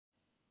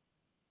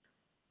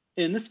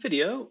In this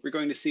video, we're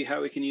going to see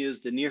how we can use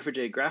the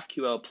Neo4j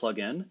GraphQL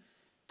plugin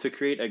to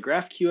create a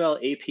GraphQL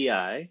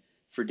API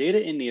for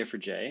data in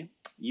Neo4j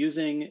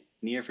using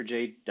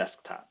Neo4j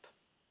Desktop.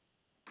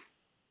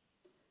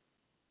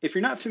 If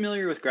you're not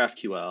familiar with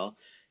GraphQL,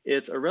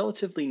 it's a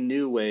relatively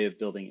new way of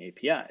building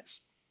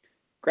APIs.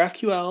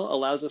 GraphQL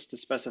allows us to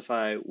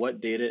specify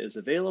what data is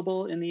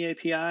available in the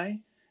API,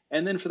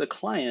 and then for the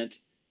client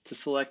to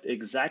select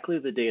exactly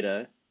the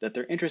data that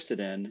they're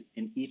interested in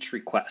each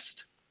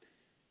request.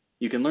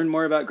 You can learn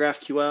more about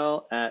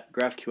GraphQL at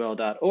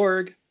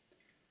graphql.org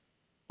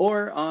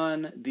or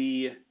on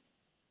the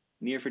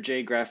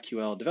Neo4j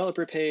GraphQL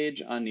developer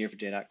page on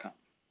neo4j.com.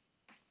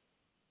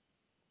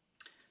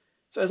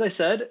 So as I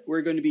said,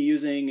 we're going to be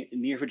using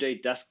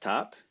Neo4j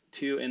Desktop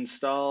to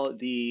install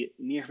the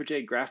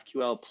Neo4j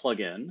GraphQL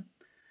plugin,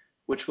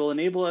 which will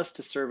enable us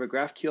to serve a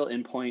GraphQL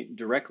endpoint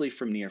directly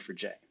from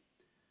Neo4j.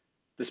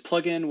 This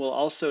plugin will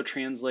also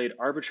translate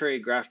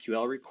arbitrary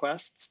GraphQL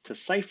requests to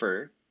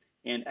Cypher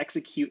and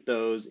execute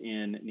those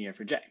in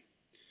Neo4j.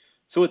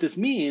 So what this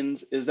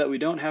means is that we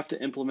don't have to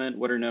implement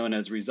what are known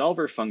as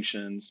resolver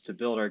functions to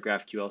build our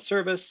GraphQL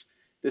service.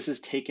 This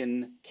is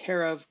taken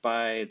care of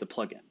by the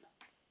plugin.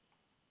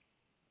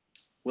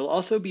 We'll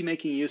also be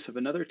making use of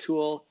another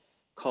tool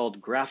called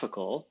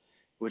Graphical,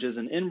 which is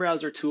an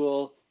in-browser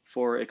tool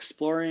for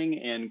exploring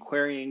and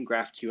querying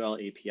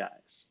GraphQL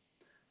APIs.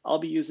 I'll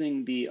be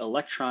using the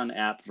Electron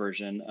app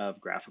version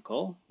of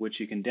Graphical, which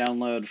you can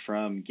download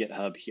from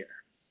GitHub here.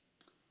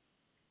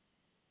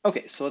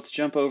 Okay, so let's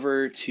jump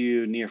over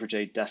to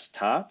Neo4j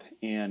Desktop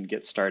and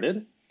get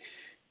started.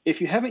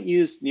 If you haven't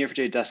used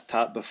Neo4j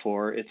Desktop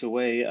before, it's a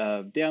way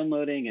of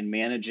downloading and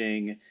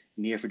managing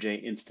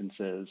Neo4j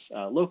instances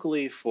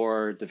locally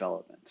for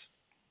development.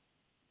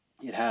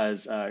 It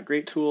has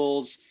great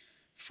tools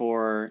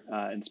for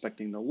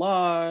inspecting the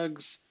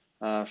logs,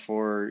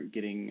 for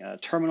getting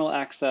terminal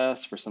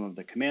access, for some of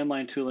the command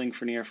line tooling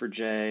for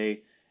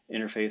Neo4j,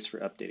 interface for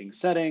updating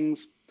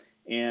settings.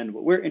 And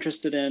what we're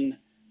interested in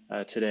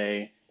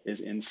today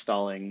is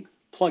installing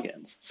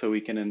plugins. So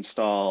we can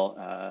install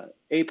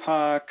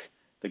APOC,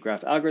 the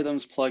Graph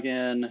Algorithms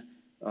plugin,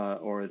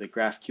 or the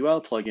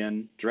GraphQL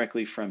plugin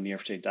directly from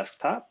Neo4j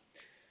Desktop.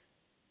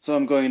 So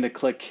I'm going to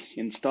click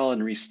Install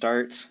and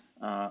Restart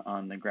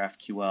on the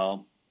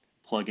GraphQL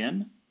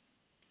plugin.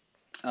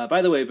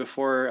 By the way,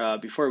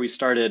 before we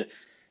started,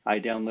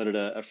 I downloaded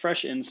a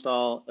fresh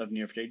install of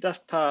Neo4j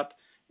Desktop,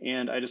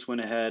 and I just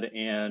went ahead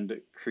and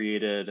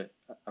created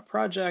a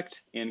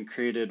project and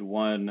created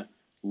one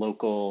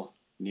local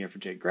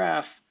Neo4j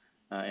graph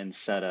and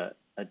set a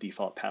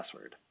default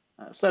password.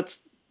 So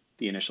that's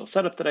the initial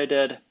setup that I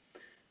did.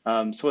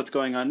 So what's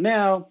going on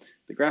now,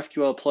 the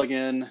GraphQL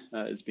plugin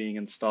is being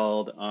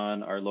installed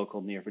on our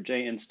local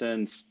Neo4j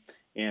instance,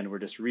 and we're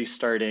just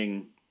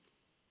restarting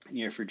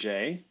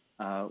Neo4j.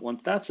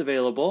 Once that's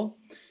available,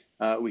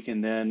 we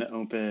can then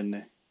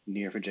open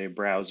Neo4j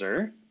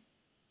browser,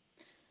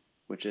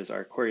 which is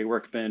our query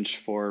workbench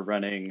for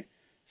running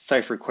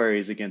Cypher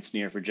queries against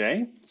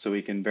Neo4j. So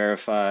we can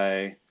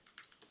verify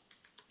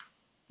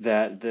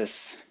that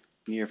this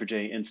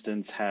Neo4j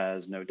instance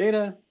has no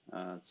data.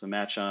 So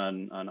match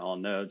on all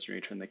nodes, we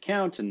return the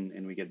count,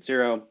 and we get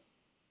 0.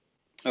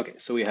 Okay,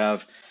 so we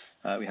have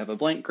a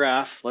blank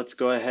graph. Let's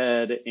go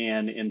ahead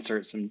and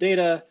insert some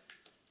data.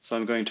 So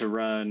I'm going to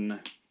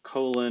run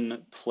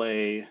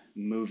 :play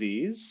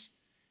movies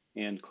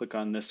and click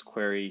on this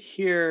query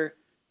here,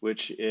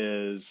 which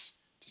is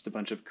just a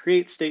bunch of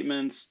create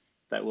statements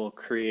that will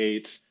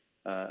create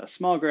a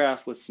small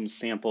graph with some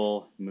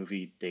sample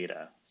movie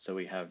data. So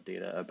we have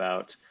data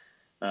about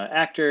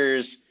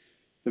actors,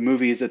 the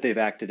movies that they've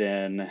acted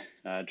in,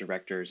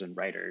 directors and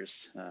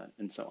writers,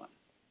 and so on.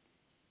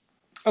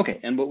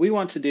 Okay, and what we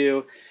want to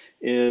do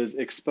is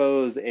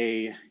expose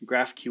a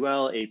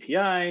GraphQL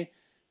API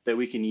that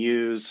we can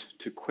use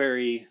to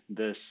query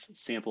this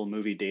sample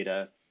movie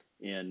data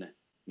in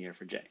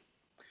Neo4j.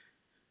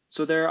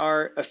 So there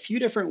are a few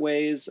different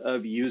ways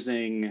of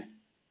using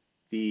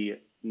the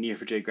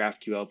Neo4j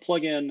GraphQL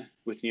plugin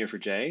with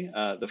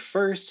Neo4j. The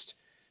first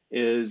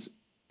is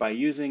by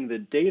using the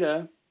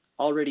data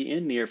already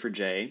in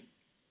Neo4j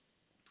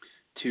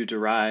to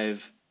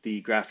derive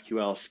the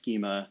GraphQL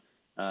schema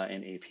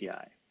and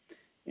API.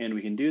 And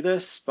we can do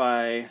this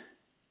by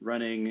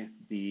running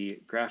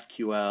the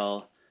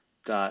GraphQL.idl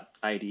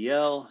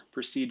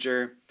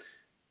procedure.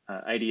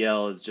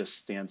 IDL just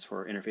stands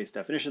for Interface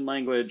Definition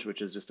Language,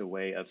 which is just a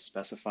way of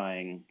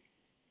specifying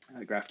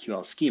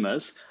GraphQL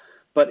schemas.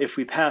 But if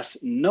we pass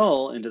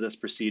null into this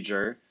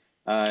procedure,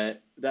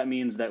 that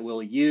means that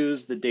we'll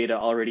use the data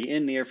already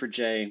in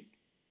Neo4j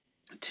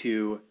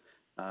to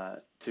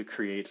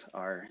create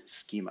our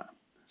schema.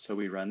 So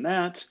we run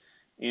that,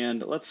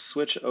 and let's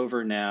switch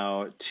over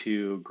now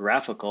to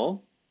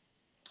Graphical.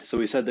 So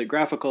we said that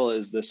Graphical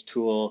is this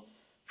tool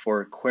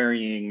for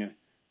querying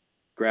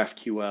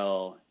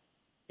GraphQL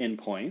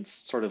endpoints,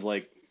 sort of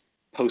like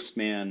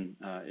Postman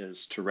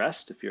is to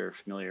REST, if you're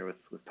familiar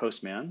with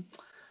Postman.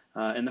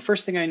 And the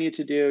first thing I need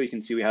to do, you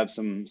can see we have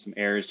some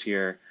errors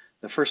here.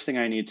 The first thing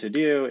I need to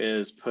do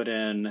is put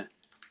in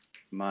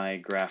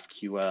my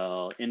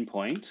GraphQL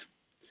endpoint.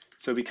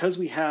 So because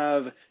we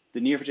have the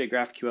Neo4j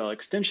GraphQL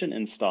extension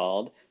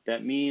installed,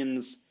 that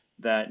means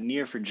that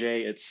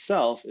Neo4j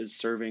itself is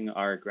serving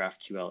our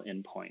GraphQL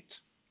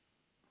endpoint.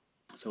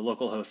 So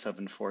localhost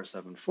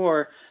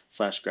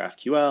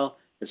 7474/GraphQL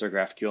is our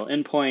GraphQL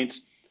endpoint.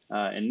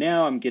 And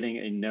now I'm getting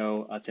a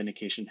no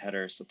authentication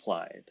header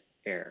supplied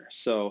error.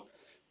 So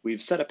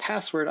we've set a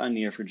password on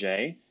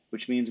Neo4j,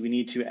 which means we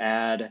need to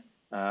add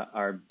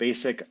our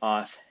basic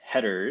auth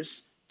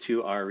headers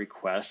to our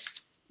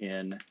request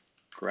in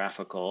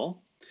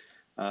graphical.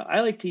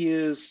 I like to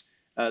use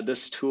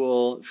this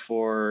tool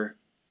for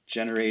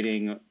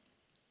generating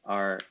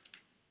our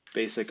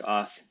basic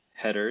auth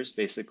headers,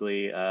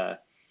 basically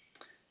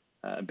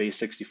base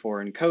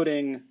 64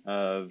 encoding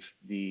of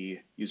the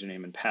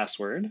username and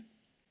password.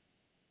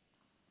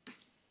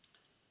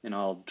 And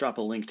I'll drop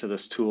a link to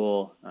this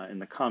tool in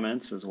the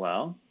comments as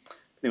well.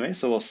 Anyway,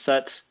 so we'll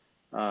set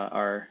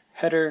our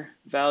header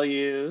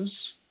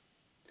values.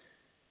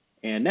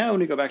 And now when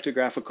we go back to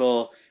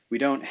graphical, we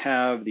don't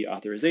have the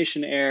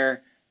authorization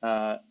error.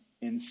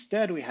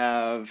 Instead, we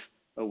have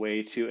a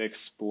way to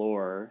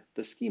explore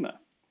the schema.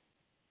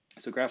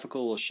 So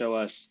graphical will show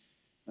us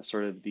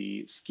sort of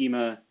the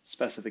schema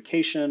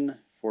specification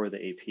for the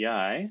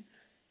API.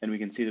 And we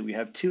can see that we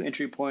have two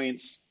entry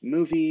points,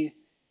 movie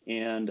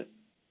and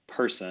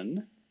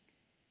person.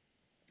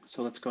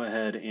 So let's go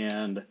ahead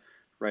and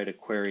write a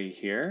query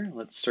here.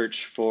 Let's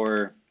search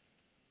for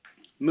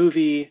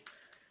movie.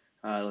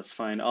 Let's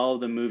find all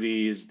of the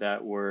movies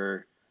that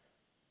were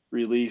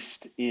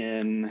released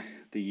in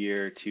the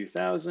year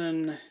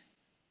 2000.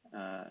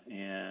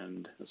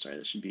 And sorry,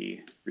 that should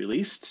be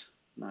released,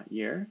 not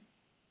year.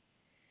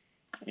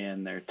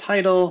 And their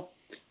title.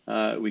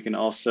 We can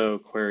also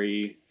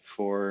query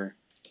for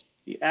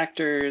the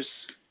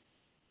actors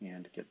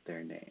and get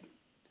their name.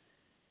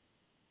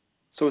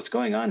 So what's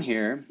going on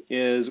here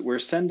is we're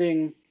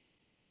sending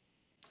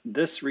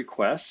this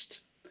request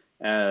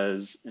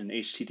as an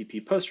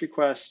HTTP post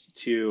request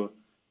to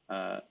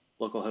localhost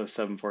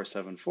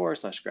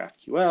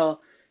 7474/GraphQL.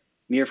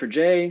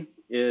 Neo4j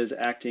is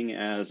acting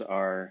as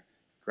our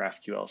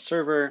GraphQL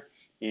server,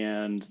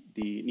 and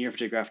the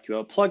Neo4j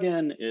GraphQL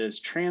plugin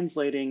is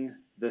translating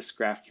this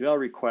GraphQL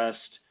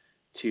request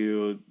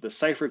to the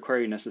Cypher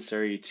query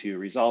necessary to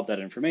resolve that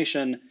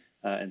information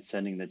and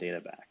sending the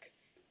data back,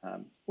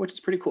 which is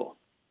pretty cool.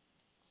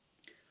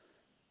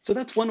 So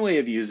that's one way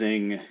of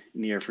using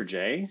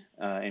Neo4j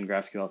and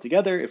GraphQL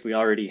together if we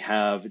already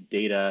have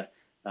data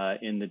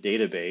in the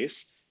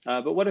database.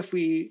 But what if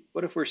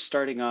we're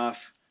starting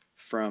off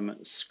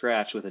from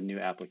scratch with a new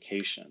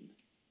application?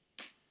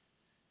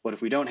 What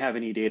if we don't have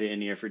any data in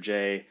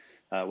Neo4j?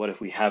 What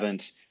if we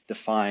haven't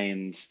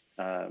defined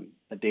a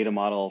data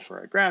model for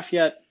our graph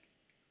yet?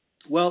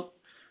 Well,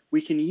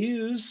 we can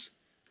use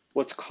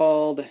what's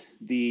called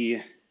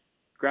the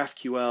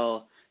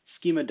GraphQL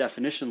schema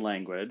definition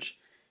language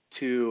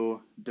to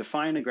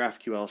define a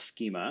GraphQL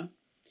schema.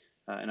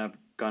 And I've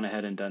gone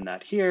ahead and done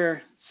that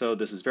here. So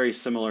this is very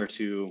similar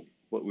to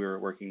what we were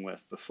working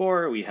with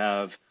before. We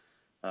have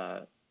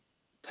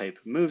type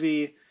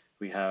movie,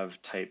 we have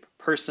type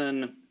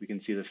person. We can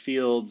see the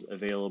fields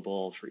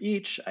available for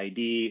each: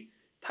 ID,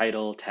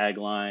 title,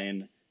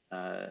 tagline,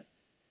 the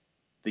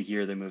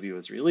year the movie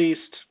was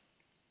released.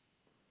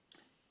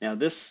 Now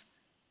this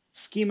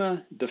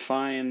schema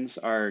defines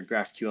our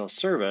GraphQL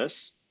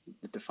service.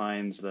 It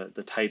defines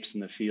the types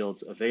and the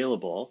fields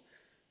available.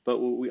 But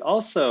what we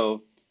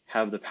also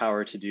have the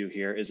power to do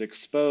here is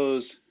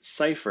expose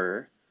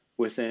Cypher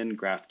within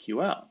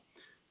GraphQL.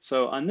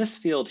 So on this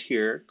field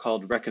here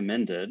called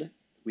recommended,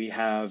 we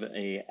have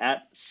a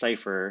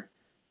 @Cypher,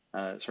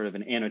 sort of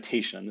an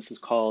annotation. This is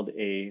called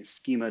a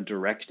schema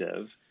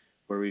directive,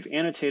 where we've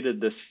annotated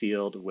this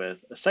field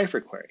with a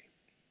Cypher query.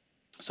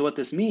 So what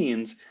this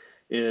means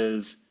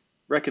is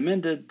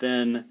recommended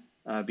then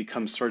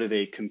becomes sort of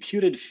a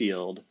computed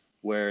field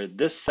where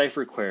this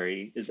Cypher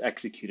query is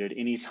executed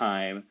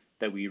anytime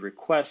that we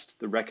request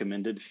the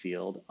recommended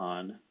field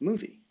on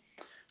movie.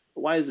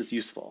 Why is this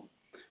useful?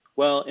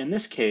 Well, in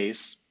this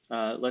case,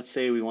 let's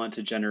say we want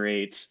to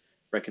generate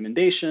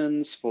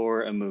recommendations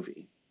for a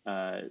movie.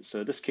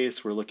 So in this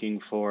case, we're looking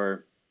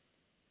for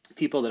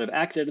people that have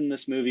acted in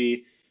this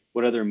movie.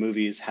 What other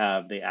movies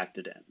have they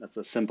acted in? That's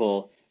a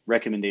simple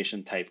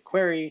recommendation type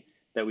query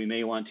that we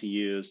may want to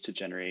use to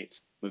generate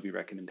movie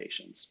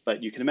recommendations.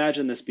 But you can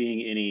imagine this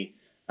being any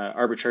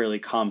arbitrarily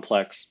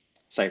complex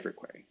Cypher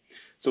query.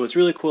 So what's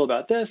really cool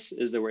about this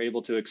is that we're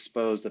able to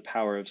expose the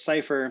power of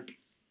Cypher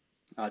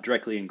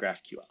directly in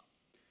GraphQL,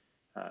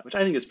 which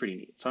I think is pretty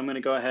neat. So I'm going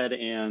to go ahead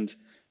and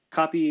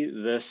copy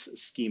this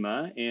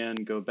schema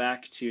and go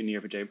back to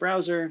Neo4j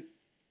browser.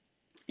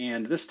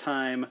 And this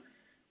time,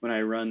 when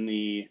I run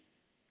the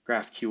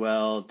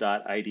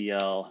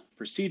GraphQL.idl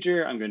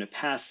procedure, I'm going to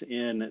pass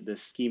in the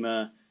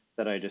schema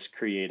that I just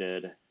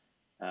created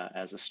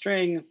as a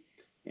string.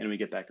 And we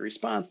get back a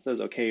response that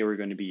says, okay, we're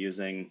going to be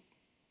using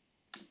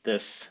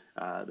this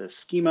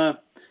schema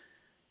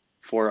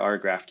for our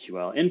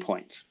GraphQL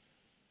endpoint.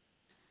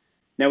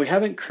 Now we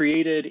haven't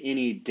created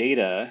any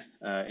data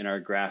in our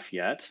graph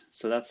yet,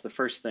 so that's the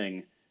first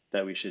thing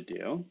that we should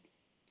do.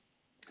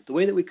 The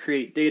way that we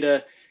create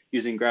data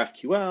using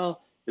GraphQL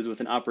is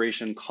with an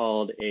operation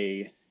called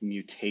a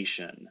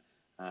mutation.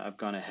 I've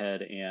gone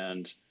ahead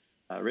and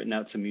written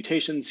out some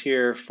mutations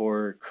here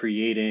for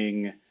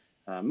creating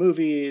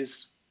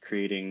movies,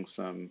 creating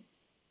some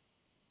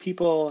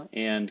people,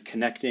 and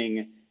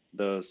connecting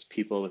those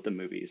people with the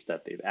movies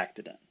that they've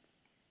acted in.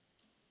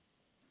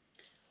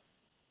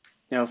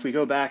 Now, if we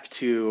go back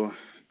to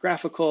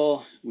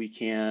graphical, we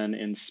can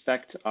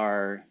inspect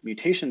our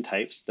mutation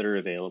types that are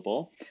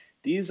available.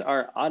 These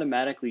are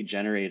automatically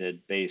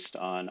generated based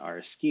on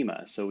our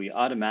schema. So we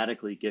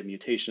automatically get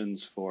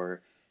mutations for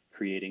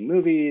creating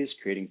movies,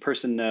 creating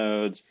person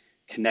nodes,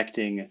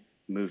 connecting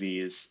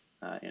movies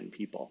and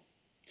people.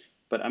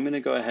 But I'm going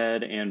to go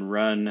ahead and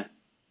run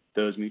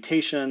those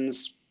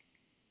mutations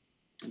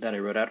that I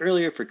wrote out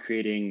earlier for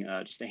creating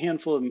just a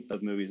handful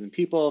of movies and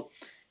people.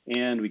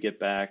 And we get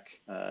back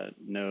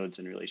nodes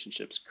and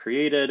relationships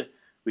created.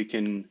 We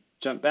can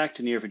jump back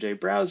to Neo4j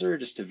browser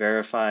just to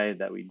verify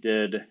that we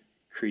did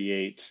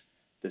create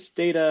this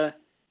data.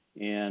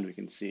 And we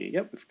can see,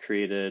 yep, we've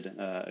created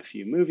a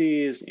few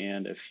movies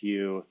and a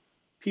few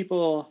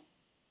people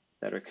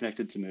that are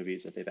connected to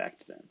movies that they've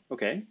acted in.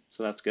 Okay,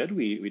 so that's good.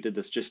 We did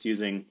this just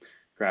using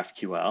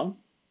GraphQL.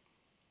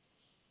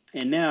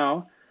 And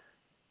now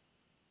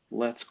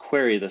let's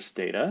query this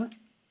data.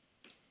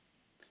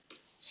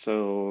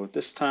 So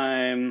this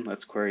time,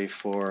 let's query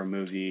for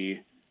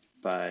movie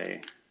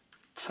by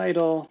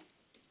title.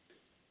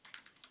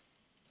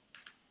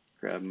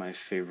 Grab my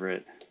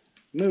favorite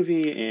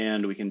movie,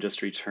 and we can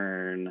just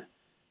return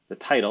the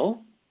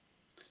title.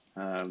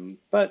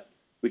 But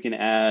we can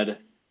add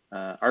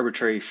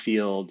arbitrary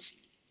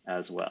fields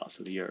as well.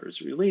 So the year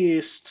is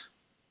released,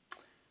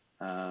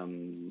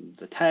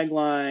 the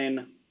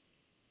tagline.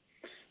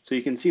 So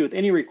you can see with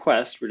any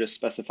request, we're just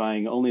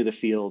specifying only the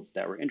fields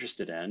that we're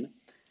interested in.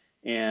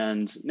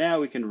 And now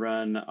we can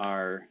run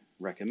our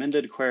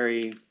recommended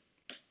query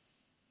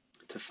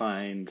to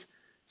find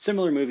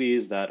similar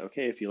movies that,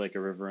 okay, if you like A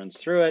River Runs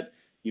Through It,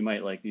 you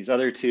might like these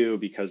other two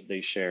because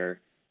they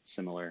share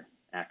similar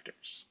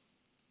actors.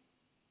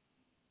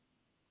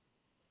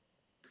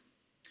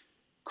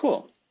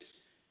 Cool.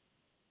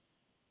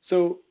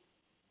 So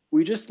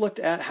we just looked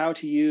at how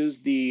to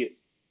use the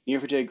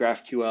Neo4j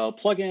GraphQL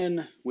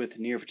plugin with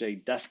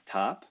Neo4j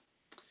Desktop.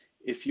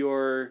 If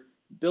you're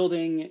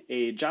building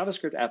a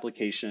JavaScript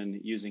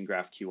application using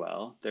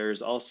GraphQL,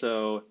 there's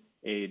also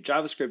a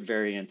JavaScript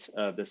variant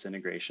of this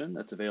integration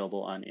that's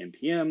available on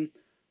NPM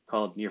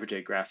called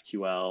Neo4j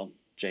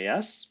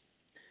GraphQL.js.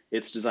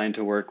 It's designed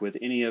to work with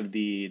any of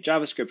the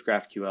JavaScript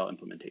GraphQL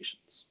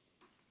implementations.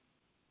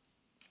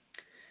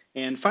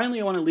 And finally,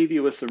 I want to leave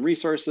you with some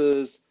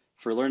resources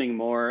for learning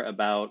more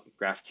about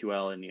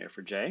GraphQL and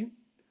Neo4j.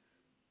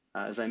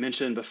 As I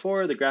mentioned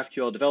before, the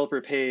GraphQL developer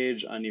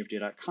page on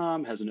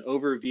neo4j.com has an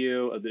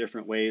overview of the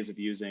different ways of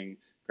using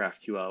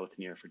GraphQL with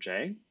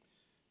Neo4j.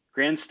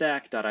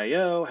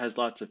 Grandstack.io has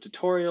lots of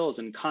tutorials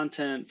and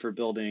content for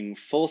building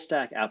full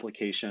stack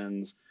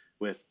applications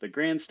with the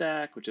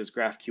Grandstack, which is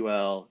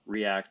GraphQL,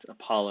 React,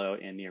 Apollo,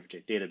 and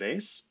Neo4j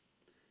database.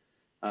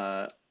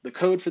 The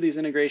code for these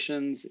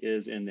integrations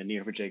is in the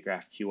Neo4j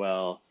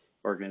GraphQL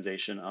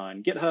organization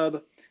on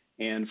GitHub.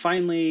 And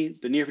finally,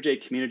 the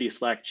Neo4j community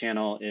Slack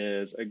channel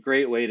is a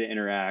great way to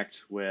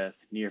interact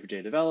with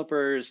Neo4j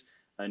developers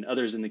and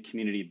others in the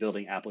community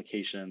building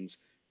applications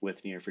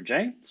with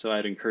Neo4j. So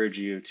I'd encourage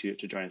you to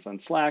join us on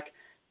Slack.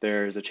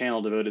 There's a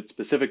channel devoted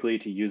specifically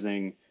to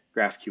using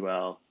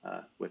GraphQL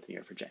with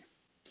Neo4j.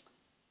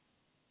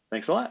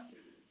 Thanks a lot.